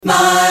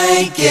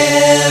Mike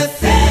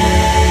FM.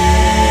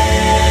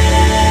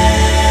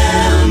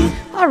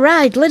 All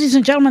right, ladies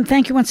and gentlemen,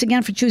 thank you once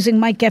again for choosing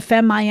Mike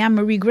FM. I am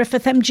Marie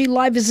Griffith. MG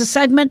Live is a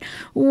segment.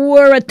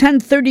 We're at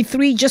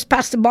 10:33, just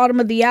past the bottom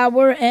of the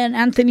hour, and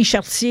Anthony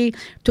Chartier,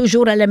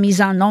 toujours à la mise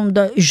en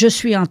onde. Je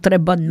suis en très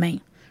bonne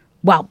main.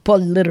 Well, pas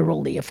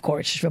literally, of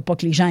course. Je veux pas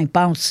que les gens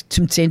pensent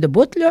tu me tiens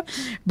debout, là.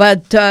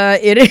 But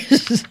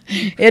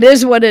it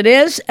is what it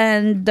is.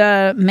 And,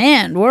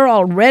 man, we're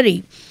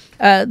already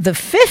the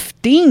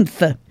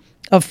 15th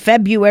of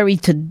February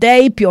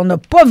today, puis on n'a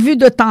pas vu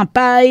de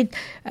tempête.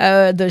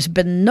 There's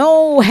been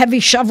no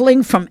heavy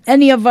shoveling from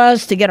any of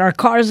us to get our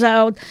cars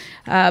out.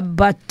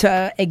 But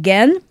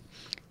again,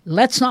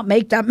 let's not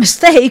make that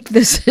mistake.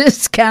 This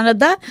is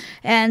Canada,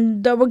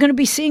 and we're going to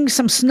be seeing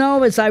some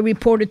snow, as I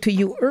reported to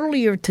you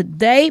earlier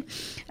today.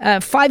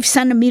 5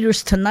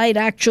 centimeters tonight,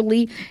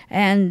 actually,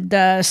 and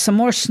some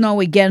more snow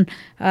again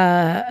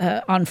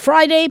on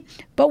Friday.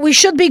 But we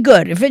should be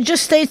good. If it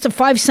just stays to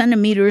 5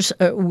 centimeters,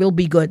 we'll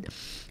be good.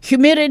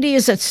 Humidity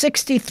is at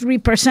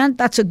 63%.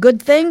 That's a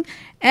good thing.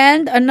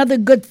 And another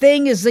good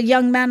thing is the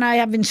young man I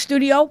have in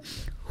studio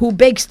who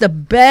bakes the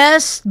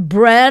best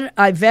bread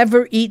I've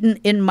ever eaten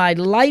in my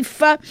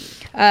life.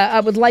 I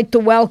would like to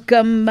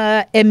welcome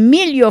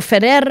Emilio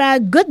Ferreira.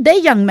 Good day,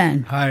 young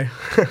man. Hi.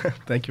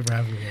 Thank you for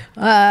having me.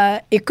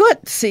 Écoute,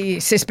 c'est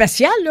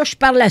spécial, là. Je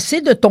parle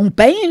assez de ton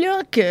pain,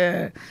 là,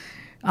 que...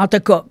 En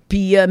tout cas,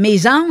 puis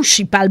mes anges,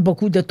 ils parlent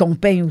beaucoup de ton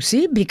pain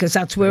aussi, because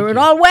that's where it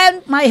all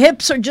went. My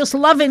hips are just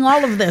loving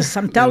all of this,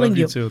 I'm telling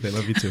you. They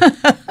love you too.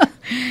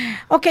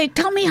 Okay,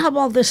 tell me how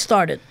all this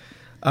started.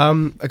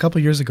 A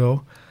couple years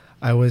ago,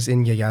 I was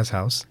in Yaya's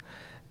house,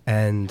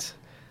 and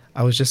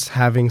I was just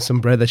having some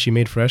bread that she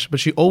made fresh,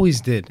 but she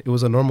always did. It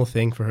was a normal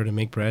thing for her to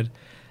make bread,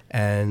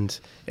 and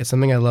it's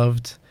something I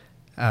loved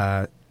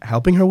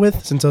helping her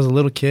with since I was a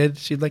little kid.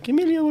 She'd like,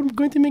 Emilio, I'm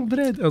going to make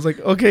bread. I was like,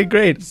 okay,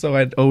 great. So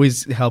I'd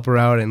always help her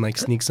out and like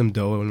sneak some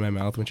dough in my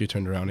mouth when she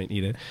turned around and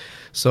eat it.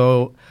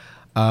 So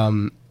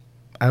I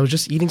was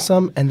just eating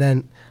some, and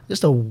then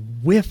just a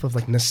whiff of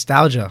like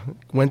nostalgia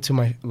went to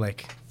my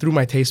through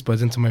my taste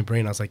buds into my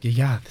brain. I was like,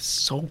 yeah, this is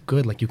so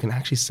good. Like, you can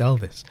actually sell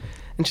this.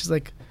 And she's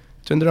like,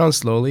 turned around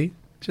slowly.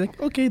 She's like,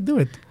 okay, do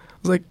it. I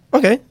was like,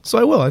 okay, so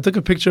I will. I took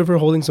a picture of her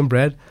holding some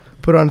bread,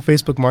 put it on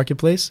Facebook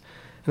Marketplace,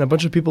 and a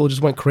bunch of people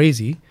just went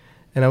crazy.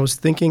 And I was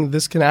thinking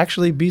this can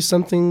actually be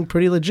something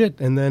pretty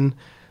legit. And then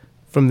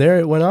from there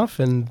it went off,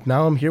 and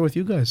now I'm here with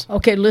you guys.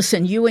 Okay,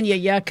 listen, you and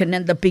Yaya can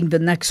end up being the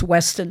next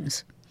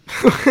Westons.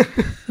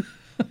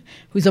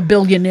 Who's a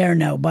billionaire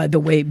now, by the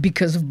way,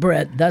 because of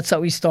bread. That's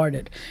how he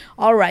started.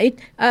 All right.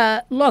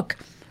 Look,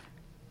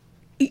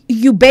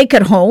 you bake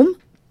at home?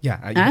 Yeah,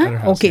 at our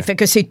house. OK, yeah. fait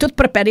que c'est tout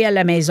préparé à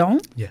la maison.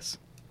 Yes.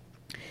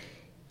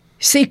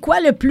 C'est quoi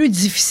le plus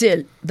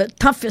difficile, the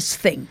toughest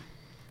thing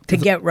to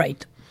get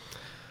right?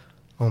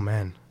 Oh,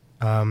 man.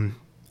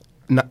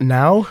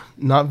 Now,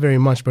 not very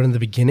much, but in the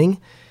beginning,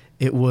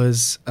 it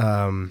was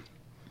the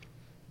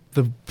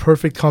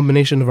perfect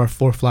combination of our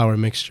 4-flour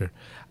mixture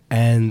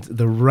and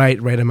the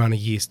right amount of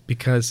yeast,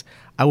 because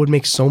I would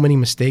make so many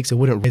mistakes. It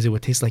wouldn't rise. It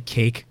would taste like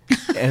cake.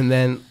 And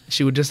then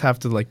she would just have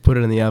to like put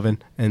it in the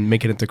oven and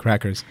make it into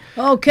crackers.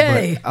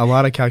 Okay. But a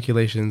lot of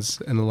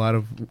calculations and a lot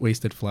of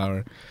wasted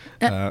flour.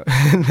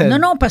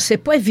 Non, parce que c'est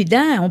pas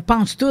évident. On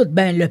pense tout,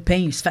 ben le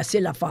pain, c'est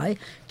facile à faire.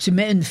 Tu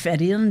mets une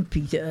farine,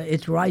 puis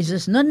it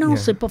rises. Non, Yeah.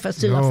 c'est pas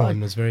facile à No, faire.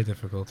 and it's very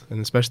difficult.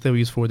 And especially that we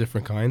use 4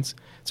 different kinds.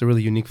 It's a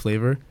really unique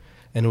flavor,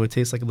 and it would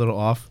taste like a little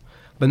off.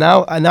 But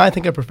now I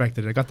think I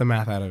perfected it. I got the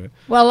math out of it.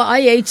 Well, I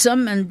ate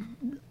some, and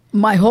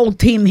my whole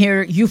team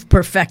here, you've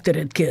perfected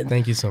it, kid.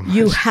 Thank you so much.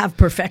 You have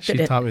perfected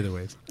She it. taught me the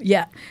ways.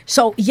 Yeah.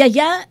 So,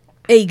 Yaya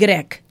est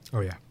grec.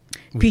 Oh, yeah.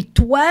 Puis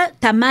toi,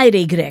 ta mère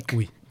est grecque.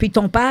 Oui. Puis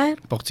ton père?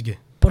 Portugais.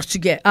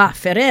 Portugais. Ah,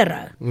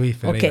 Ferreira. Oui,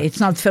 Ferreira. Okay,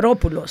 it's not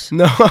Ferropoulos.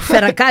 No.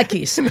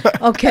 Ferrakakis.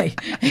 Okay.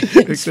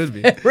 It could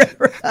be.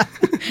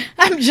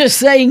 I'm just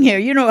saying here,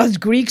 you know, as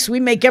Greeks, we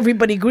make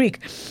everybody Greek.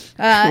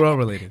 We're all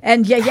related.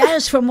 And Yaya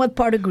is from what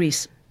part of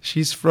Greece?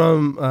 She's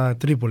from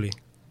Tripoli,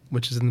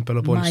 which is in the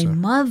Peloponnese. My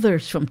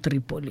mother's from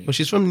Tripoli. Well,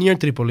 she's from near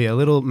Tripoli, a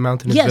little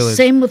mountainous Yes, village.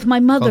 same with my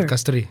mother. Called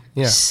Castri.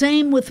 Yeah.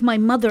 Same with my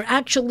mother.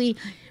 Actually,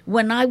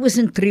 when I was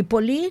in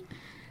Tripoli,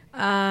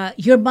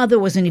 your mother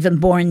wasn't even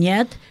born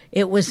yet.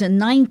 It was in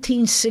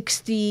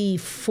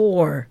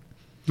 1964.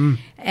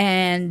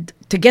 And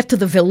to get to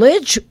the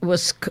village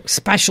was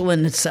special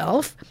in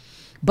itself.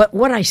 But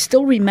what I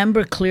still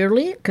remember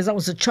clearly, because I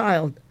was a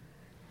child,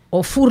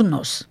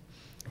 furnos.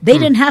 They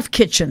didn't have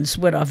kitchens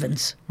with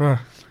ovens. Huh.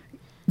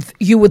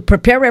 You would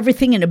prepare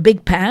everything in a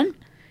big pan,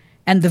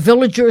 and the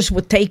villagers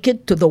would take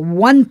it to the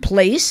one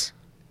place,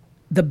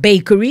 the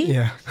bakery,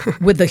 Yeah.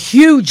 with a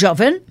huge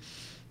oven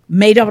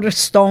made out of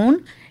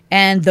stone,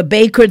 and the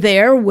baker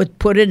there would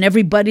put in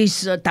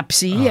everybody's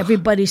tapsi,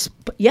 everybody's...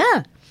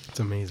 Yeah. It's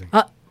amazing.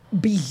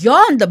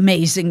 Beyond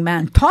amazing,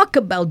 man. Talk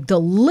about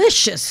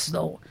delicious,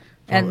 though.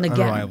 And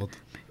again, Unrivaled.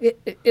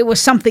 it was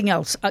something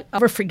else. I'll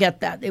never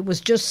forget that. It was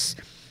just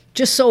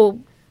so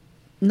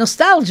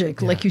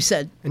nostalgic, like you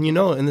said. And you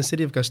know, in the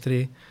city of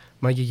Castri,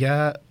 My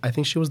yaya, I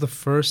think she was the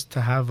first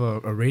to have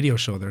a radio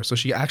show there. So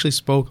she actually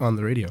spoke on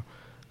the radio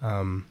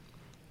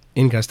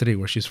in Castries,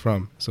 where she's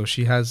from. So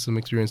she has some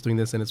experience doing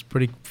this, and it's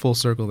pretty full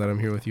circle that I'm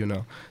here with you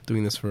now,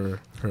 doing this for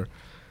her.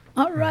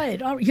 All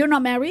right. You're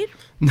not married?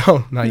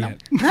 No, not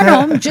yet. No,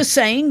 I'm just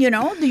saying,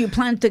 do you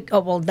plan to... Oh,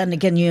 well, then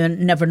again, you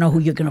never know who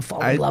you're going to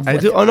fall in love with. I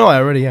do. Oh, no, I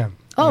already am.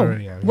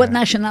 What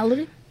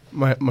nationality?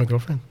 My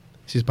girlfriend.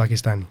 She's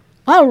Pakistani.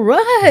 All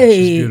right.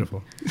 She's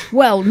beautiful.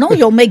 Well, no,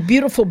 you'll make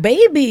beautiful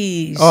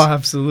babies. Oh,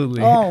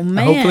 absolutely. Oh,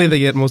 man. Hopefully they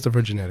get most of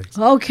her genetics.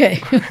 Okay.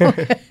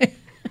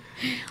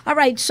 All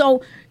right,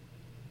 so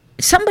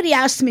somebody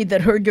asked me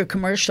that heard your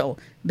commercial,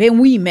 ben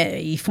oui,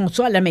 mais ils font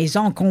ça à la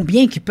maison,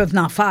 combien qu'ils peuvent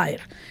en faire?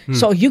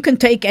 So you can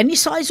take any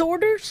size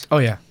orders? Oh,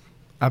 yeah,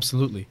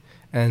 absolutely.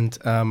 And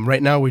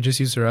right now we just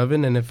use her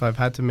oven, and if I've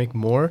had to make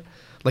more,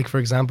 like for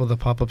example, the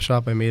pop-up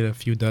shop, I made a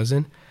few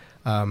dozen.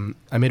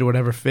 I made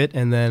whatever fit,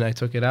 and then I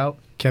took it out,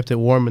 kept it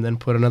warm, and then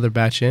put another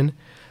batch in.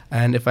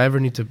 And if I ever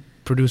need to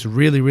produce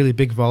really, really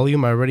big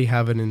volume, I already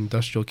have an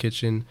industrial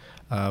kitchen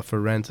for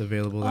rent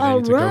available that I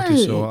need to go to.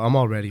 So I'm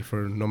all ready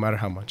for no matter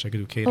how much. I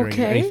could do catering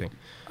or anything.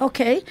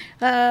 Okay.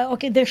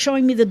 They're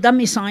showing me the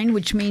dummy sign,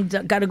 which means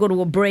I got to go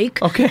to a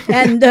break. Okay.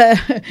 And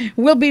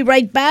we'll be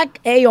right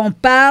back. Et on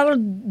parle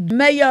du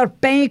meilleur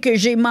pain que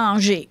j'ai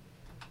mangé.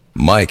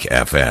 Mike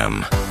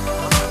FM.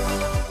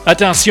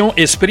 Attention,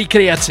 esprit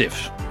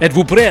créatif.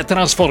 Êtes-vous prêt à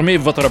transformer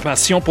votre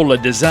passion pour le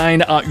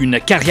design en une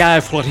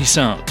carrière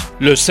florissante?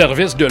 Le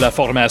service de la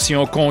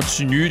formation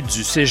continue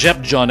du Cégep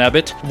John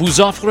Abbott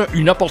vous offre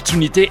une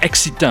opportunité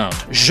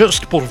excitante,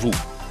 juste pour vous.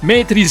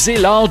 Maîtrisez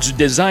l'art du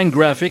design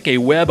graphique et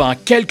web en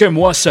quelques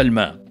mois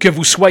seulement. Que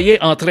vous soyez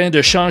en train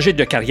de changer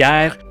de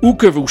carrière ou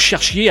que vous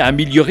cherchiez à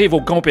améliorer vos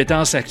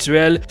compétences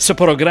actuelles, ce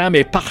programme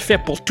est parfait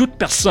pour toute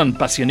personne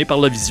passionnée par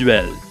le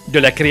visuel. De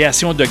la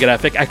création de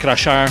graphiques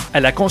accrocheurs à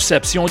la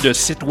conception de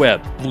sites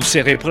web, vous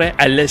serez prêt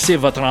à laisser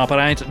votre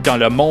empreinte dans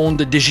le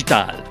monde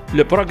digital.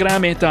 Le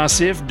programme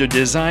intensif de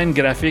design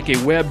graphique et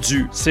web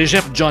du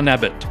Cégep John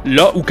Abbott,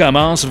 là où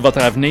commence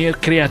votre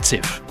avenir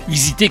créatif.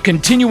 Visitez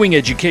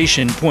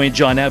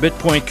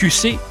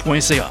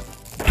continuingeducation.johnabbott.qc.ca.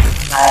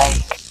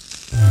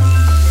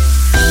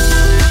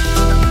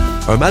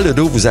 Un mal de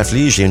dos vous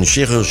afflige et une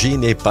chirurgie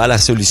n'est pas la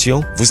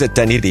solution? Vous êtes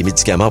tanné des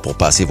médicaments pour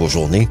passer vos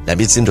journées? La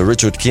médecine de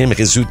Richard Kim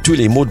résout tous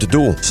les maux de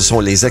dos. Ce sont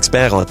les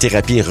experts en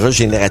thérapie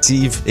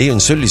régénérative et une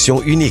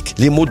solution unique.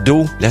 Les maux de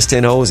dos, la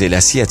sténose et la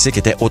sciatique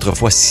étaient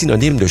autrefois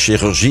synonymes de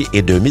chirurgie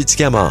et de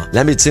médicaments.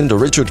 La médecine de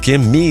Richard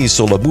Kim mise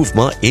sur le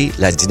mouvement et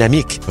la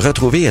dynamique.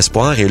 Retrouvez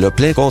espoir et le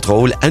plein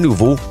contrôle à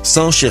nouveau,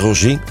 sans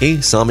chirurgie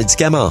et sans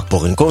médicaments.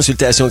 Pour une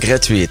consultation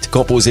gratuite,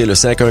 composez le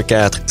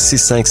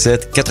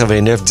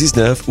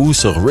 514-657-8919 ou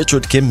sur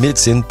richardkimmedicine.com.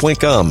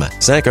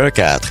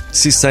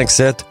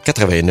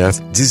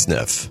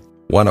 514-657-8919.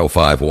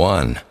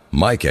 1051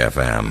 Mike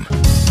FM.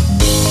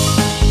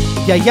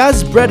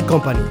 Yaya's Bread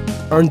Company,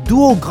 un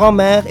duo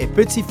grand-mère et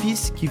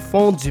petit-fils qui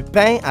font du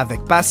pain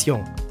avec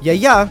passion.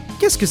 Yaya,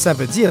 qu'est-ce que ça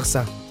veut dire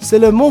ça? C'est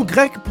le mot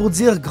grec pour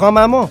dire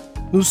grand-maman.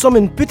 Nous sommes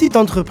une petite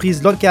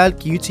entreprise locale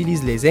qui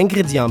utilise les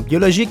ingrédients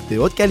biologiques de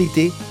haute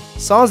qualité,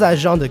 sans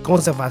agents de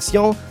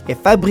conservation et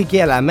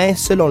fabriqués à la main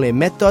selon les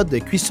méthodes de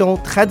cuisson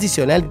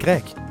traditionnelles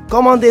grecques.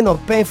 Commandez nos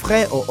pains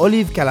frais aux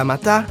olives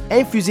Kalamata,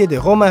 infusés de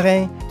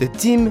romarin, de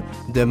thym,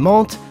 de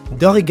menthe,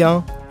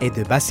 d'origan et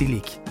de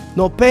basilic.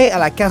 Nos pains à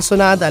la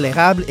cassonade à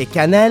l'érable et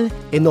cannelle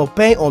et nos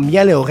pains au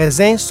miel et au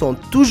raisin sont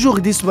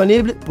toujours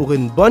disponibles pour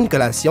une bonne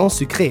collation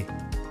sucrée.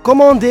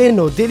 Commandez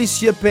nos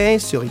délicieux pains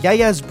sur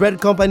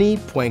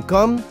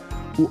yayasbreadcompany.com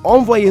ou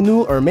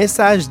envoyez-nous un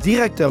message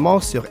directement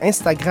sur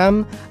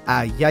Instagram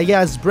à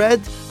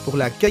yayasbread pour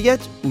la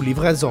cueillette ou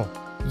livraison.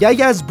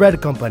 Yaya's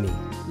Bread Company,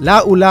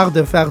 là où l'art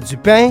de faire du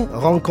pain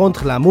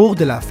rencontre l'amour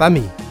de la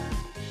famille.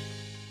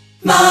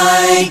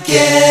 Mike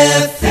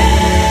FM.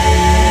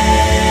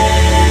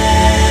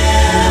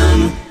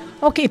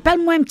 OK,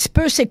 parle-moi un petit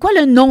peu, c'est quoi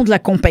le nom de la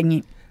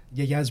compagnie?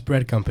 Yaya's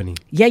Bread Company.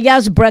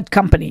 Yaya's Bread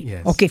Company.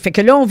 Yes. OK, fait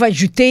que là, on va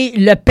ajouter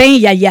le pain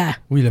Yaya.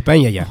 Oui, le pain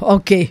Yaya.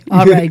 OK,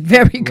 all right,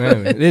 very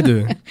good. Ouais, les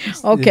deux.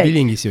 OK. C'est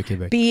bilingue ici au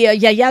Québec. Puis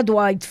Yaya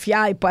doit être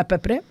fière, pas à peu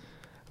près.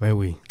 Ouais,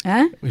 oui.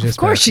 Hein? Oui, Of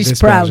course she's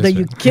j'espère. proud. Are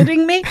you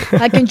kidding me?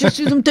 I can just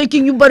see them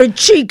taking you by the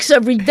cheeks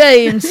every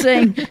day and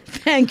saying,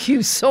 thank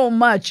you so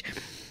much.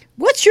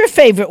 What's your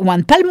favorite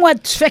one? Parle-moi,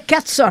 tu fais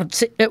 4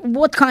 sortes.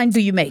 What kind do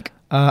you make?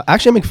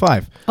 Actually, I make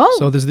 5. Oh.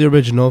 So there's the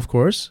original, of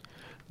course.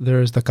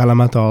 There's the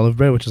Kalamata olive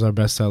bread, which is our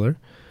best seller.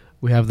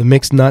 We have the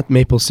mixed nut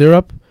maple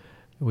syrup.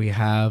 We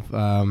have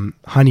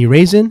honey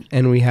raisin,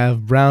 and we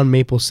have brown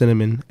maple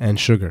cinnamon and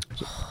sugar.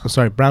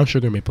 Brown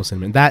sugar maple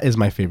cinnamon. That is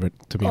my favorite,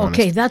 to be honest.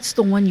 Okay, that's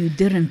the one you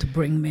didn't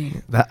bring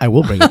me. That, I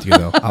will bring it to you,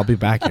 though. I'll be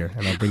back here,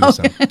 and I'll bring you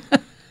some.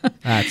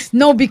 That's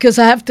No, because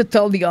I have to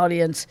tell the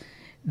audience,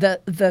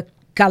 the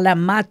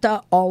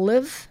Kalamata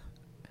olive,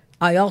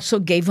 I also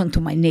gave one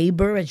to my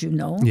neighbor, as you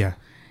know. yeah.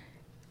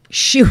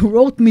 She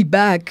wrote me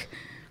back,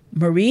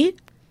 Marie,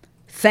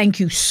 thank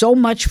you so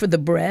much for the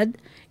bread.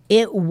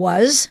 It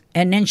was,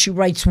 and then she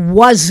writes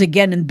was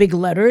again in big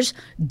letters,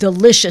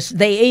 delicious.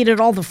 They ate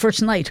it all the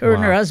first night, her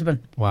and her husband.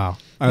 Wow.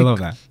 I love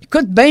that.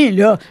 Could be,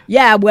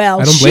 yeah,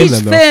 well, I don't blame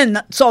she's them, thin,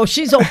 so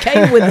she's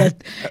okay with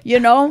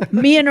it.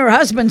 Me and her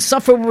husband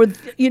suffer with,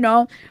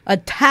 a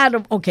tad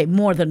of,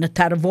 more than a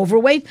tad of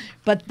overweight,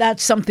 but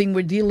that's something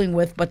we're dealing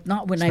with, but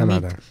not when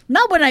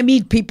not when I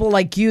meet people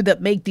like you that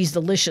make these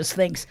delicious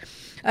things.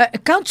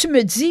 Quand tu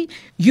me dis,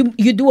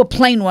 you do a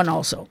plain one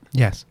also.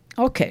 Yes.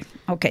 Okay.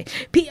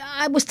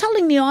 I was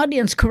telling the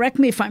audience, correct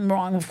me if I'm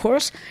wrong, of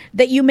course,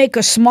 that you make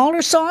a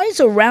smaller size,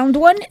 a round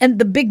one, and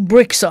the big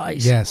brick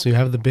size. Yeah, so you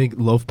have the big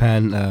loaf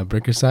pan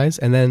bricker size,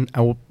 and then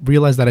I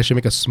realized that I should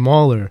make a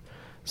smaller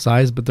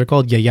size, but they're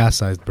called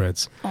yaya-sized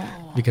breads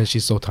because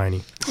she's so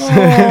tiny.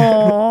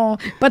 Oh,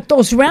 but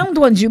those round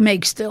ones you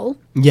make still?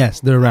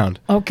 Yes, they're round.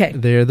 Okay.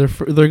 They're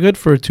good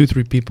for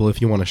 2-3 people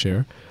if you want to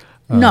share.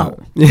 No,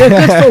 they're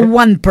good for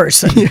one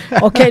person.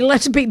 Okay,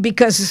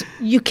 because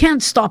you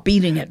can't stop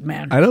eating it,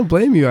 man. I don't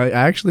blame you. I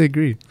actually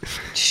agree.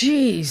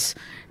 Jeez.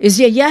 Is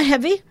Yaya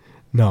heavy?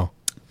 No.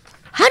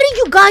 How do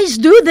you guys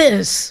do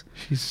this?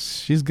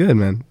 She's good,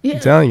 man. Yeah. I'm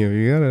telling you,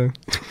 you gotta.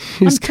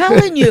 I'm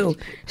telling you.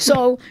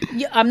 So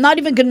I'm not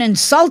even going to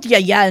insult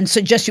Yaya and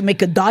suggest you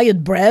make a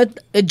diet bread.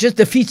 It just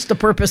defeats the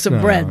purpose of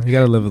bread. You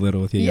gotta live a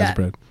little with Yaya's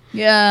bread.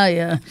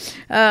 Yeah.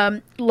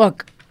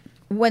 Look,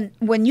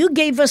 when you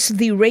gave us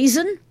the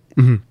raisin.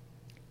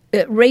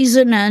 Mm-hmm.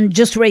 Raisin and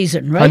just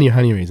raisin, right?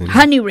 Honey raisin.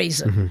 Honey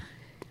raisin. Mm-hmm.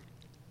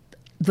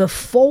 The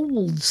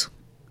folds,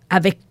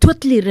 avec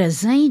tous les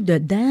raisins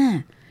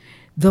dedans.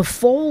 The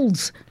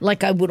folds,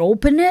 like I would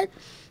open it,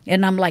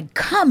 and I'm like,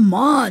 come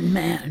on,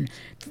 man.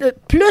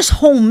 Plus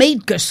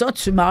homemade que ça,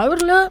 tu meurs,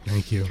 là.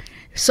 Thank you.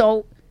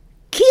 So,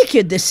 qui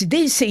a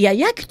décidé? C'est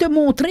Yaya qui t'a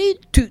montré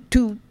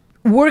to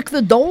work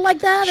the dough like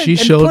that? She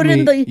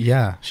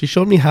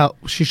showed me how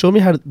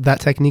that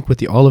technique with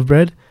the olive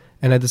bread.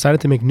 And I decided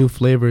to make new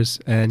flavors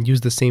and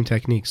use the same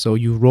technique. So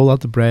you roll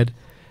out the bread,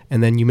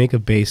 and then you make a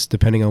base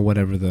depending on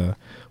whatever the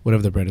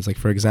bread is. Like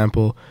for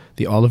example,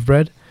 the olive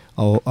bread,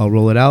 I'll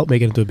roll it out,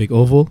 make it into a big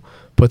oval,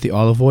 put the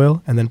olive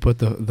oil, and then put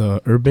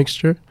the herb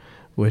mixture,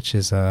 which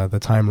is the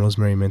thyme,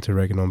 rosemary, mint,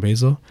 oregano, and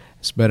basil.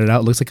 Spread it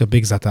out, looks like a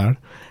big za'atar,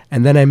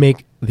 and then I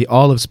make the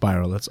olive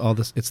spiral. It's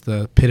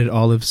the pitted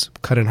olives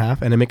cut in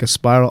half, and I make a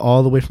spiral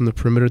all the way from the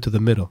perimeter to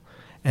the middle,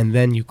 and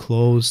then you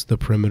close the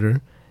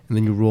perimeter, and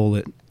then you roll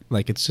it.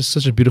 Like, it's just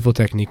such a beautiful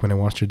technique when I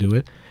watched her do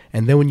it.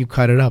 And then when you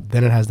cut it up,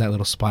 then it has that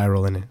little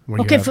spiral in it.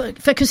 Okay,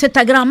 fait que c'est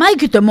ta grand-mère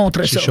qui te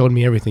montre ça. She showed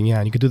me everything, yeah.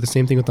 And you could do the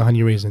same thing with the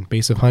honey raisin.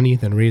 Base of honey,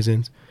 then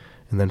raisins,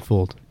 and then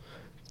fold.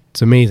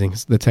 It's amazing.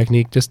 The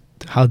technique, just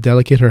how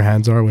delicate her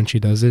hands are when she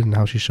does it and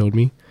how she showed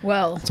me.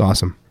 Well, it's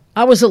awesome.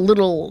 I was a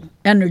little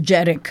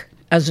energetic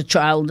as a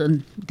child,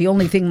 and the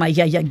only thing my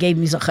yaya gave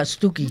me is a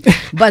chastuki.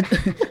 But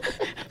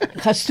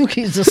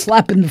chastuki is a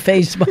slap in the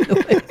face, by the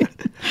way.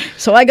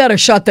 So I got a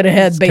shot to the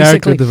head, basically.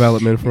 Character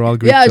development for all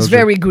Greek children. It's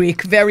very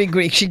Greek, very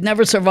Greek. She'd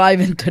never survive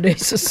in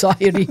today's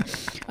society.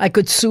 I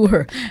could sue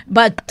her.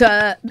 But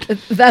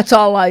that's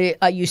all I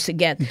used to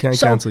get. You can't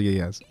cancel your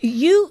yes.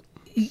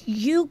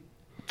 You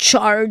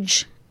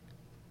charge,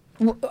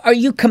 are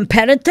you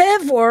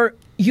competitive, or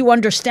you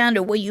understand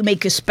that what you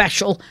make is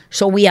special,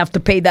 so we have to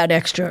pay that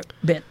extra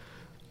bit?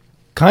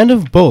 Kind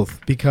of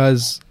both,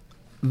 because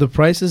the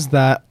prices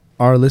that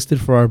are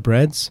listed for our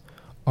breads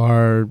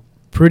are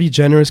pretty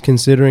generous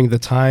considering the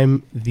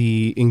time,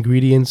 the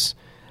ingredients,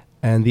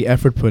 and the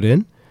effort put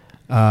in.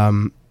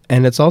 And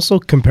it's also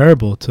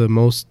comparable to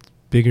most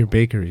bigger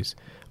bakeries.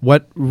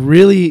 What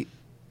really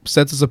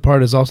sets us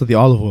apart is also the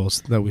olive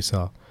oils that we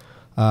sell.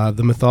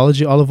 The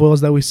Mythology olive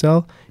oils that we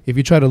sell, if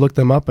you try to look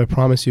them up, I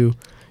promise you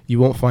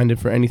won't find it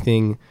for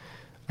anything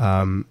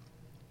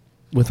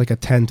with like a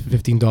 $10 to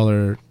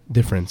 $15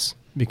 difference,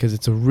 because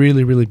it's a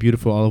really, really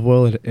beautiful olive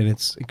oil, and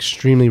it's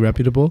extremely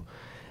reputable.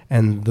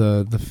 And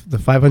the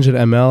 500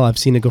 ml, I've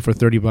seen it go for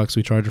 $30.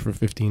 We charge it for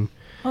 $15.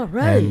 All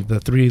right. And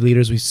the 3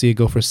 liters, we see it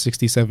go for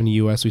 $60, $70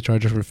 US. We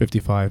charge it for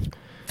 $55.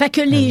 Fait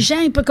que les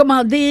gens peuvent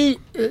commander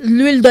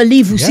l'huile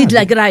d'olive aussi, de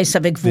la graisse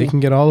avec vous. They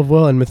can get olive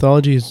oil, and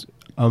Mythology is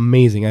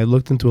amazing. I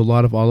looked into a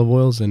lot of olive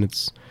oils, and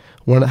it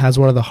has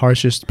one of the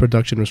harshest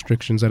production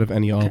restrictions out of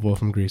any olive oil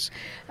from Greece.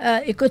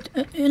 Écoute,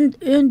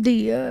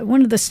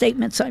 one of the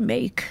statements I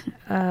make,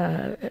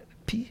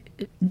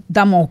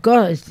 dans mon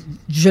cas,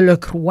 je le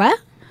crois.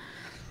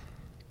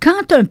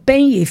 Quand un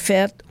pain est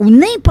fait, ou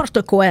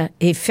n'importe quoi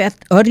est fait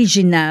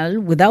original,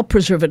 without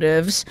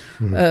preservatives,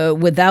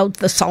 without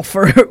the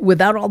sulfur,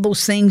 without all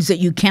those things that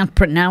you can't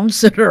pronounce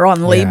that are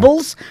on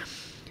labels,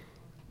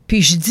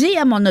 puis je dis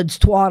à mon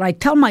auditoire, I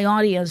tell my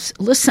audience,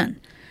 listen,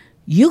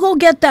 you go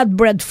get that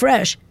bread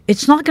fresh,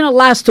 it's not going to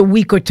last a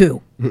week or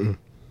two. Mm-mm.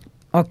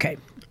 Okay,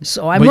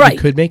 so I'm right. You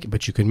could make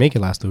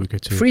it last a week or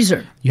two.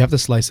 Freezer. You have to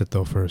slice it,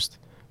 though, first.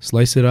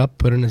 Slice it up,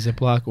 put it in a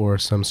Ziploc or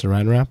some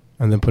saran wrap,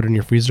 and then put it in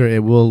your freezer.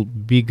 It will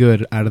be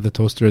good out of the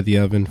toaster or the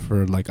oven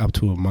for like up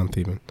to a month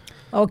even.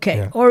 Okay.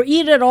 Yeah. Or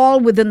eat it all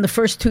within the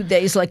first 2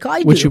 days like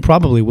I do. Which you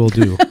probably will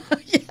do.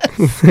 Yes.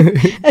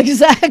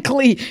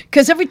 Exactly.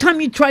 Because every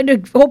time you try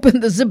to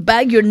open the zip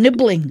bag, you're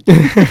nibbling.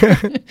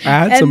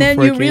 And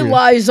then you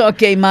realize,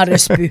 okay, ma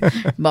reste plus.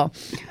 Bon.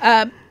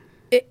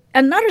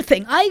 Another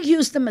thing, I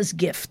use them as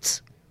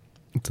gifts.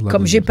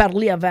 Comme j'ai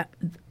parlé avant.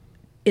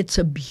 It's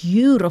a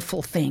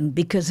beautiful thing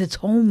because it's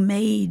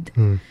homemade.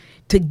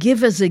 To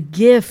give as a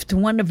gift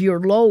one of your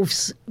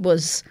loaves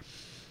was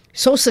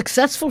so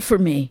successful for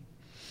me.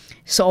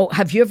 So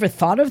have you ever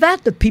thought of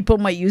that people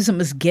might use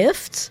them as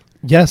gifts?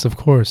 Yes, of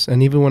course.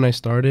 And even when I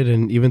started,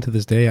 and even to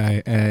this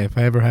day, if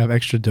I ever have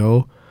extra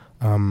dough,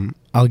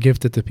 I'll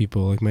gift it to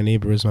people, like my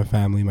neighbors, my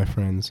family, my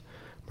friends,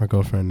 my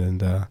girlfriend.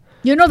 And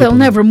they'll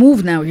never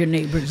move now, your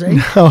neighbors,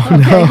 eh? No.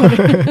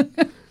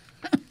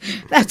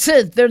 That's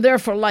it. They're there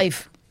for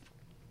life.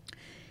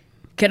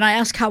 Can I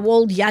ask how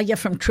old Yaya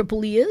from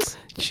Tripoli is?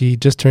 She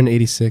just turned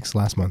 86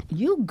 last month.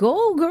 You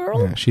go,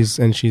 girl. Yeah, she's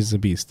a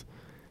beast.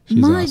 She's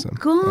My awesome.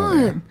 God. Oh,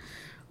 yeah.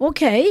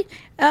 Okay.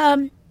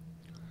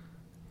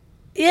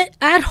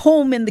 At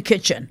home in the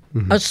kitchen,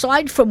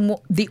 aside from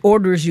the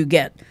orders you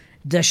get,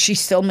 does she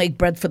still make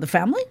bread for the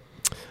family?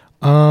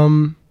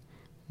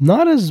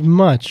 Not as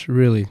much,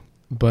 really,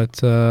 but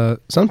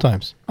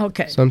sometimes.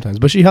 Okay. Sometimes.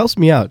 But she helps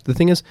me out. The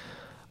thing is,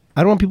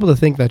 I don't want people to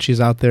think that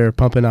she's out there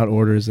pumping out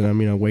orders and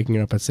I'm, waking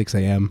her up at 6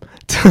 a.m.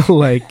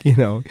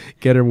 to,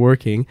 get her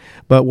working.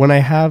 But when I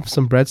have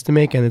some breads to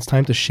make and it's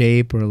time to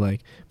shape or,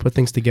 put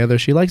things together,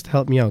 she likes to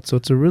help me out. So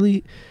it's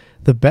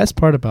the best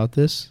part about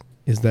this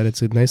is that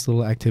it's a nice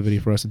little activity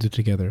for us to do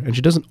together. And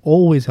she doesn't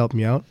always help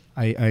me out.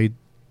 I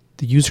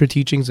use her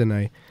teachings and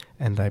I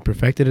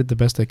perfected it the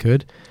best I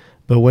could.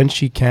 But when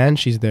she can,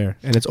 she's there.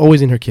 And it's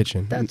always in her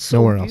kitchen. That's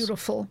nowhere so else.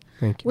 beautiful.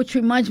 Thank you. Which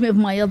reminds me of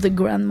my other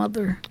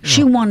grandmother.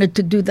 She wanted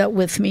to do that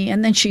with me.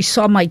 And then she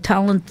saw my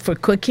talent for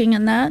cooking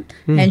and that.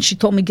 And she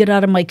told me, get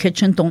out of my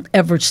kitchen. Don't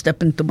ever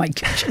step into my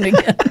kitchen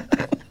again.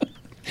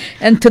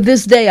 And to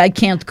this day, I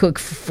can't cook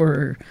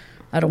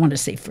I don't want to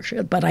say for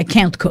sure, but I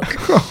can't cook.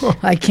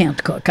 I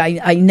can't cook.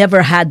 I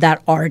never had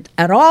that art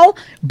at all.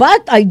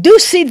 But I do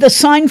see the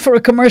sign for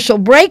a commercial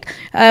break.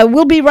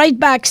 We'll be right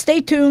back.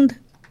 Stay tuned.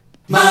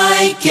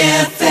 Mike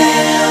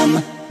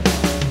FM.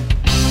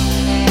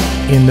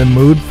 In the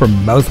mood for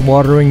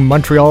mouth-watering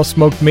Montreal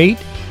smoked meat?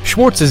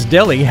 Schwartz's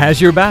Deli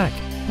has your back.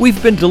 We've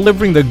been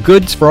delivering the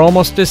goods for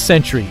almost a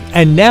century,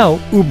 and now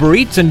Uber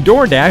Eats and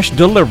DoorDash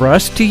deliver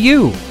us to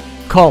you.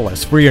 Call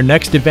us for your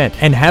next event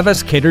and have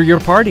us cater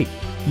your party.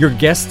 Your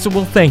guests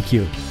will thank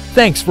you.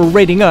 Thanks for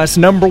rating us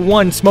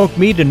 #1 smoked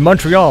meat in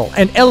Montreal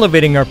and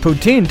elevating our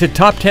poutine to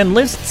top 10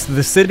 lists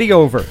the city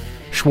over.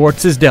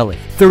 Schwartz's Deli,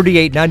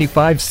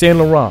 3895 Saint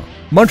Laurent,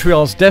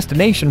 Montreal's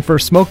destination for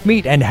smoked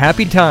meat and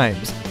happy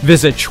times.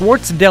 Visit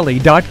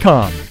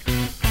schwartzdeli.com.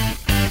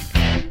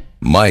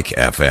 Mike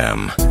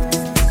FM.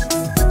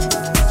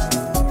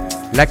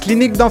 La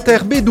clinique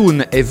dentaire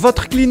Bédoune est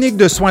votre clinique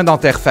de soins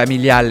dentaires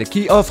familiale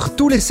qui offre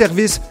tous les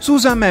services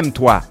sous un même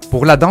toit.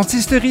 Pour la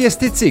dentisterie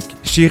esthétique,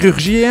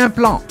 chirurgie et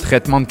implants,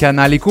 traitement de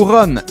canal et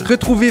couronne,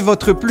 retrouvez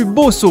votre plus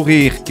beau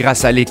sourire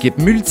grâce à l'équipe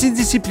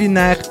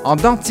multidisciplinaire en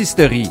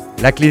dentisterie.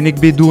 La clinique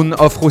Bédoune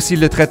offre aussi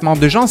le traitement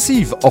de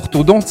gencives,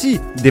 orthodontie,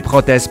 des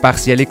prothèses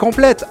partielles et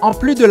complètes, en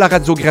plus de la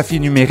radiographie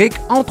numérique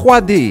en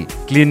 3D.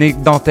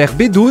 Clinique dentaire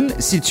Bédoune,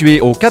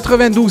 située au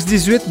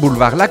 9218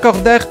 boulevard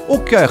Lacordaire, au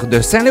cœur de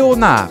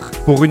Saint-Léonard.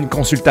 Pour une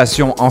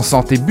consultation en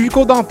santé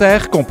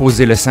bucco-dentaire,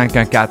 composez le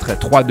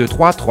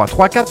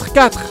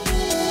 514-323-3344.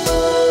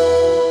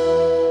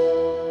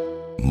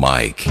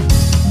 Mike.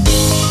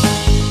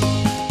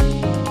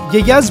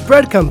 Yaya's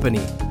Bread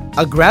Company,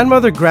 a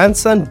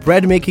grandmother-grandson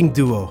bread-making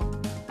duo.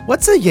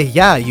 What's a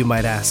yaya, you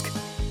might ask?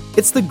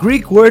 It's the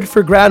Greek word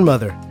for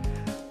grandmother.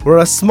 We're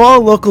a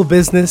small local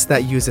business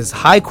that uses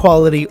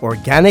high-quality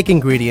organic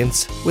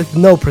ingredients with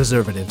no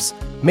preservatives,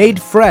 made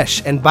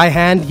fresh and by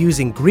hand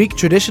using Greek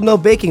traditional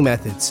baking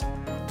methods.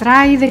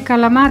 Try the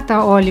Kalamata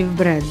olive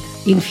bread,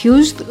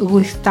 infused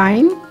with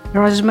thyme,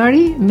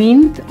 rosemary,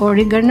 mint,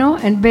 oregano,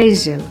 and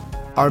basil.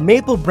 Our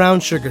maple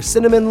brown sugar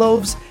cinnamon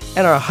loaves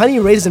and our honey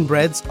raisin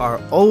breads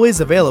are always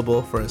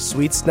available for a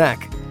sweet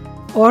snack.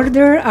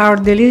 Order our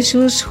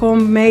delicious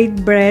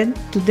homemade bread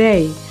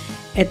today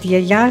at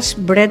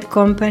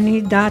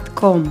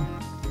yayasbreadcompany.com.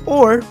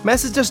 Or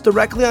message us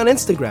directly on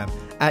Instagram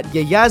at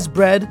Yaya's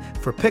Bread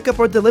for pickup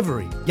or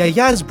delivery.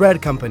 Yaya's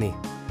Bread Company,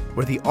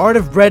 where the art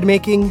of bread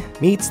making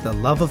meets the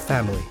love of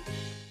family.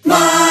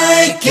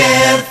 Mike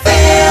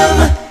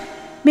FM.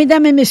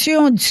 Mesdames et messieurs,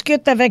 on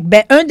discute avec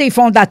un des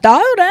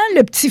fondateurs,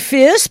 le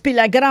petit-fils, puis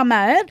la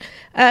grand-mère.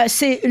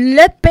 C'est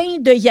le pain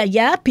de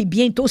Yaya, puis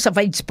bientôt ça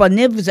va être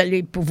disponible. Vous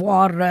allez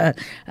pouvoir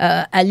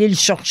aller le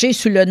chercher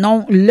sous le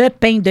nom Le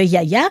pain de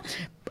Yaya.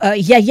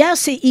 Yaya,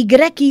 c'est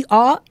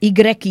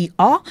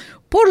Y-I-A-Y-I-A.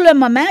 Pour le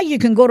moment, you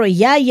can go to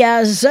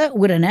Yaya's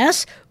with an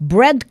S,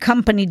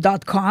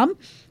 breadcompany.com.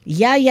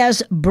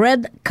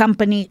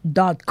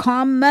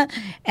 yayasbreadcompany.com.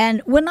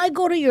 And when I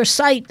go to your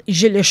site,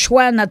 j'ai le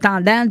choix en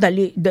attendant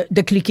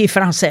de cliquer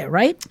français,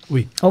 right?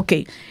 Oui.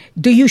 Okay.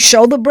 Do you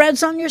show the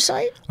breads on your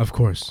site? Of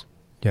course.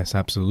 Yes,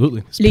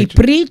 absolutely. Les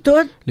prix,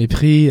 tout? Les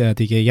prix,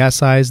 the yaya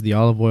size, the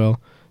olive oil,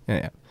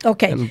 Yeah.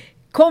 OK. And-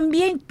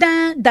 Combien de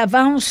temps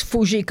d'avance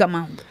faut que j'y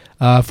commande?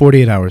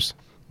 48 hours.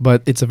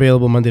 But it's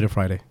available Monday to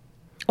Friday.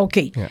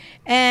 OK. Yeah.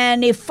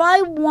 And if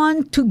I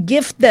want to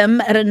gift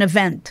them at an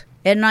event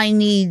and I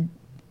need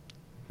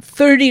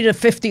 30 to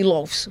 50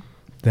 loaves,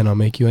 Then I'll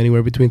make you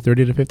anywhere between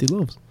 30 to 50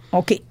 loaves.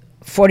 OK,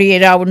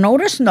 48-hour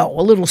notice? No,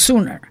 a little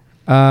sooner.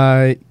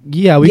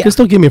 Yeah, we can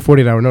still give me a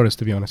 48-hour notice,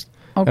 to be honest.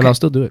 Okay. And I'll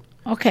still do it.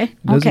 Okay.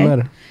 Doesn't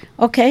matter.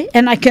 Okay,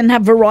 and I can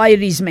have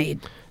varieties made.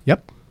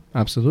 Yep,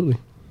 absolutely.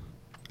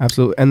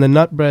 Absolutely. And the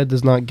nut bread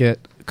does not get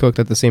cooked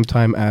at the same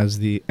time as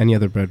any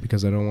other bread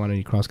because I don't want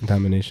any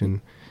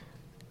cross-contamination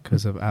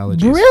because of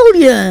allergies.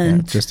 Brilliant!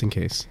 Yeah, just in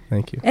case.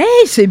 Thank you.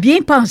 Hey, c'est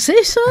bien pensé,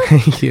 ça.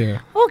 Thank you.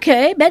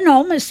 OK, ben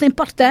non, mais c'est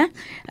important.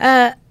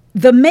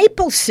 The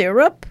maple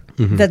syrup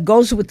that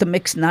goes with the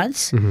mixed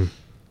nuts,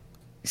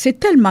 c'est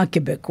tellement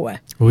québécois.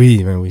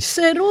 Oui, ben oui.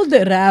 Sirop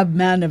d'érable,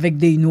 man, avec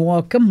des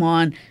noix. Come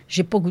on.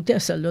 J'ai pas goûté à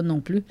celle-là non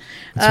plus.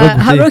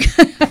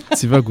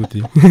 Tu vas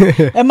goûter.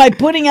 Am I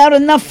putting out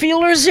enough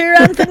feelers here,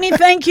 Anthony?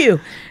 Thank you.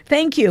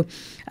 Thank you.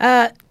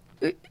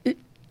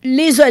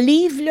 Les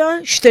olives,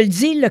 là, je te le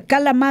dis, le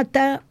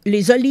Kalamata,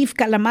 les olives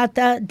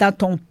Kalamata dans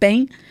ton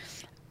pain,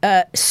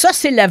 ça,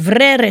 c'est la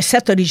vraie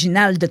recette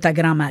originale de ta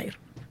grand-mère.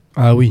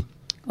 Ah oui.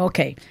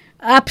 OK.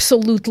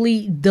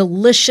 Absolutely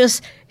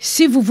delicious.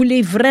 Si vous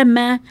voulez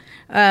vraiment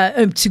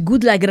un petit goût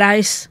de la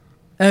graisse,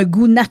 un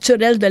goût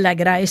naturel de la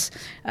graisse,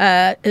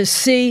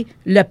 c'est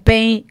le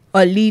pain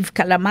olive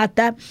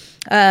Kalamata.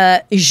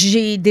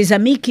 J'ai des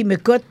amis qui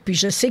m'écoutent, puis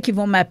je sais qu'ils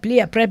vont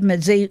m'appeler après et me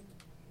dire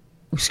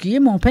 « Où est-ce qu'il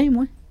est mon pain,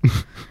 moi? »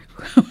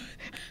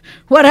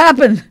 What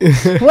happened?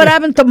 What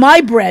happened to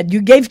my bread?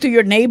 You gave to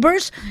your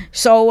neighbors?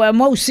 So,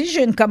 moi aussi,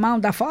 j'ai une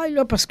commande à faire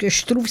là, parce que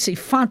je trouve que c'est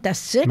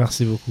fantastique.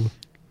 Merci beaucoup.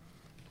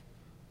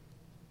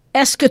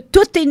 Est-ce que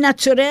tout est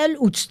naturel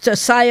ou tu te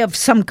sers of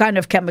some kind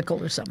of chemical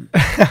or something?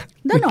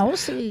 Non,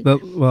 c'est... The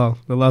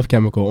love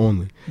chemical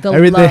only. The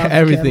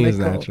Everything is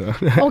chemical. natural.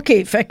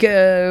 OK, fait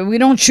que we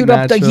don't shoot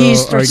up the Natural,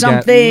 yeast or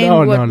something.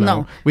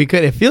 No. We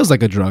could. It feels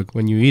like a drug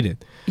when you eat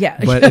it. Yeah.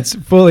 But it's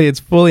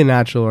fully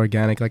natural,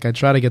 organic. Like I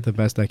try to get the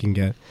best I can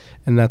get,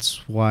 and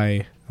that's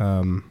why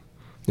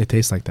it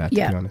tastes like that. To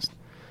be honest.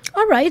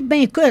 All right.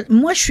 Ben écoute,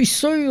 moi je suis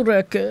sûre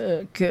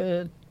que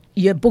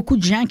il y a beaucoup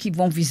de gens qui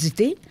vont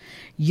visiter.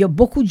 Il y a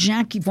beaucoup de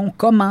gens qui vont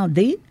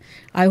commander.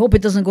 I hope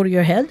it doesn't go to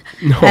your head.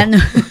 No. And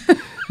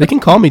They can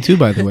call me too,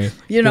 by the way.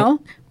 You know?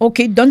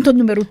 OK, donne ton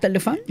numéro de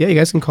téléphone. Yeah, you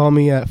guys can call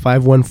me at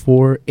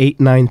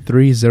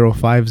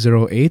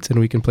 514-893-0508 and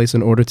we can place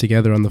an order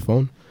together on the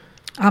phone.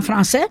 En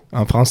français?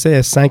 En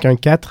français,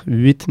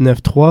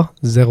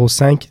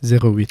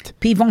 514-893-0508.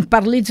 Puis ils vont te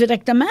parler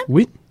directement?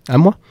 Oui, à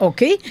moi.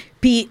 OK.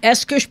 Puis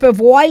est-ce que je peux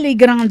voir les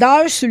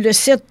grandeurs sur le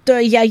site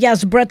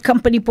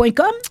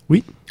yayasbreadcompany.com?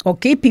 Oui.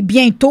 OK. Puis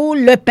bientôt,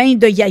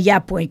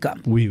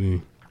 lepindeyaya.com. Oui.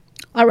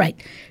 All right.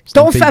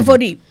 Ton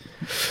favori?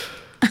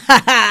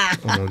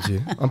 Oh mon Dieu.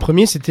 En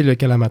premier, c'était le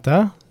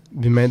Kalamata.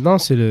 Mais maintenant,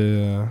 c'est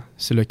le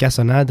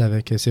cassonade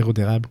avec sirop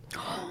d'érable.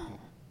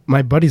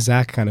 My buddy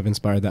Zach kind of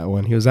inspired that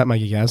one. He was at my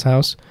guy's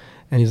house,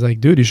 and he's like,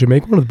 dude, you should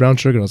make one with brown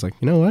sugar. I was like,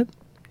 you know what?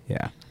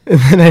 Yeah.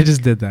 And then I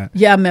just did that.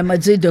 Yeah, mais m'a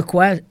dit de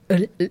quoi?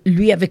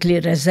 Lui, avec les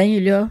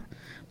raisins, là.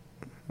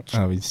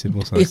 Ah oui, c'est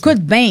bon ça. Écoute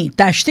bien,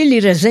 t'as acheté les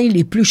raisins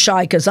les plus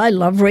chers, because I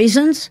love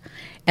raisins,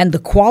 and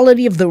the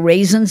quality of the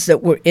raisins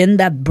that were in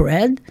that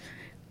bread,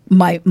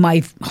 my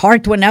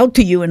heart went out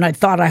to you, and I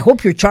thought, I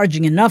hope you're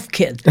charging enough,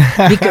 kid,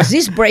 because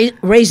these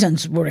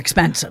raisins were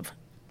expensive.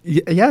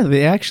 Yeah,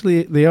 they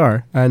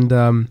are. And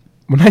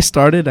when I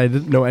started, I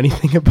didn't know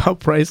anything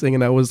about pricing,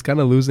 and I was kind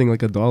of losing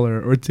like $1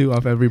 or $2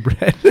 off every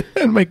bread.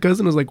 And my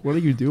cousin was like, "What are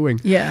you doing?"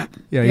 Yeah.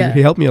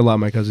 He helped me a lot.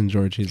 My cousin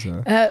George, he's.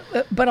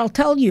 But I'll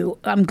tell you,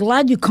 I'm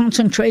glad you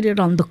concentrated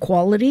on the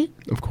quality.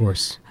 Of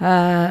course.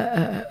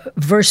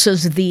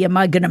 Versus the, am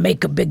I going to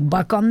make a big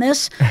buck on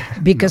this?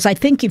 Because I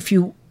think if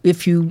you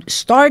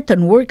start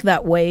and work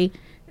that way,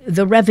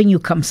 the revenue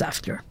comes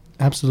after.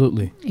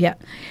 Absolutely. Yeah.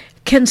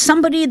 Can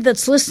somebody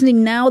that's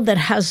listening now that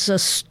has a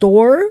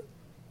store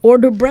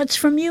order breads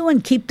from you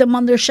and keep them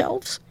on their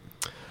shelves?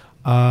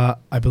 I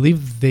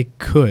believe they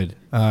could.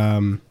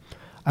 I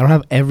don't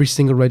have every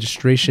single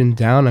registration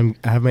down. I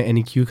have my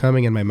NEQ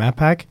coming and my map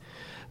pack,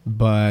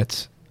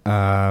 but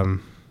I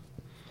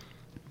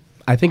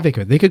think they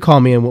could. They could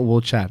call me and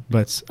we'll chat.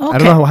 But I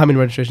don't know how many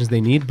registrations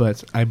they need,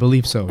 but I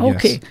believe so.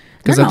 Okay. Yes.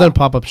 Because I've done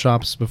pop-up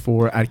shops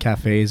before at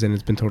cafes and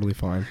it's been totally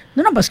fine.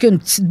 Non, parce qu'une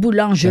petite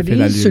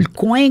boulangerie sur le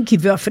coin qui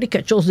veut offrir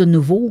quelque chose de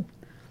nouveau,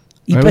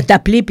 il peut oui.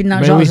 t'appeler puis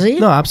n'en jaser.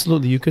 No,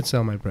 absolutely. You could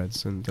sell my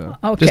breads. And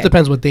just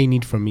depends what they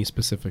need from me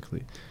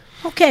specifically.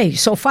 Okay,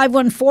 so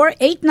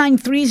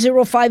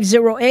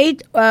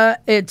 514-893-0508.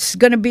 It's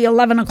going to be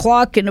 11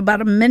 o'clock in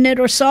about a minute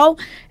or so.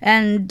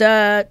 And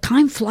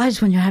time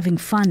flies when you're having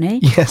fun, eh?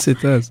 Yes,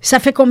 it does. Ça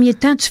fait combien de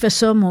temps tu fais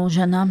ça, mon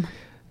jeune homme?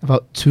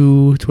 About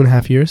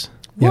 2.5 years.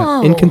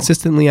 Wow. Yeah,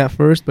 inconsistently at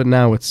first, but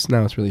now it's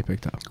really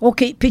picked up.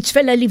 OK, puis tu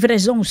fais la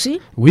livraison aussi?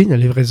 Oui, la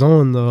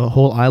livraison in the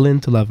whole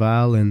island to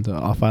Laval and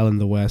off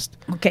island the West.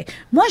 OK.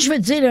 Moi, je veux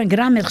te dire un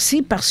grand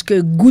merci parce que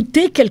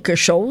goûter quelque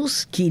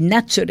chose qui est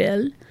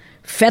naturel,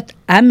 fait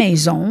à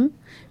maison,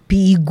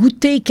 puis y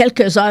goûter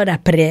quelques heures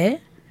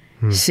après,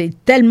 c'est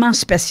tellement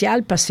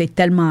spécial parce que c'est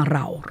tellement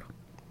rare.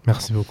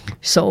 Merci beaucoup.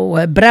 So,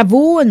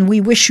 bravo, and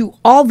we wish you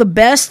all the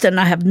best, and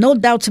I have no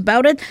doubts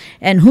about it.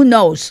 And who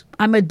knows,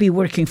 I might be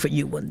working for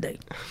you one day.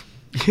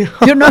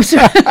 You know, so,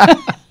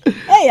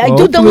 hey, I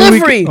do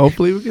delivery.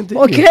 Hopefully we continue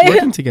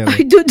working together.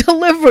 I do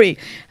delivery.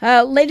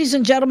 Ladies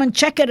and gentlemen,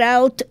 check it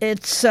out.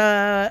 It's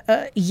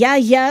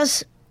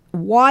Yaya's,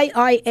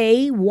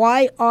 YIAYIAS,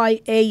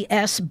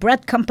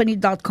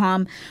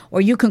 breadcompany.com, or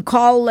you can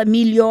call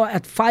Emilio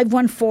at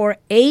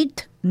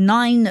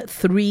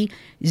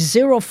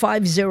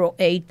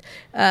 514-893-0508.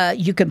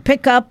 You can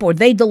pick up or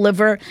they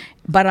deliver,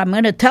 but I'm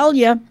going to tell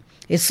you,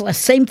 it's the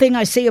same thing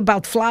I say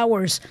about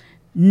flowers.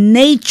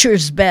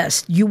 Nature's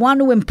best. You want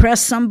to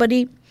impress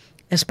somebody,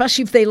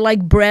 especially if they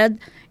like bread,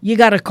 you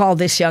got to call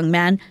this young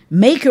man,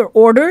 make your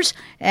orders,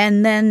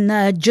 and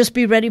then just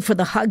be ready for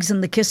the hugs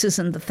and the kisses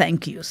and the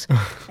thank yous.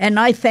 And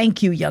I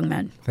thank you, young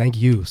man. Thank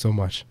you so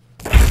much.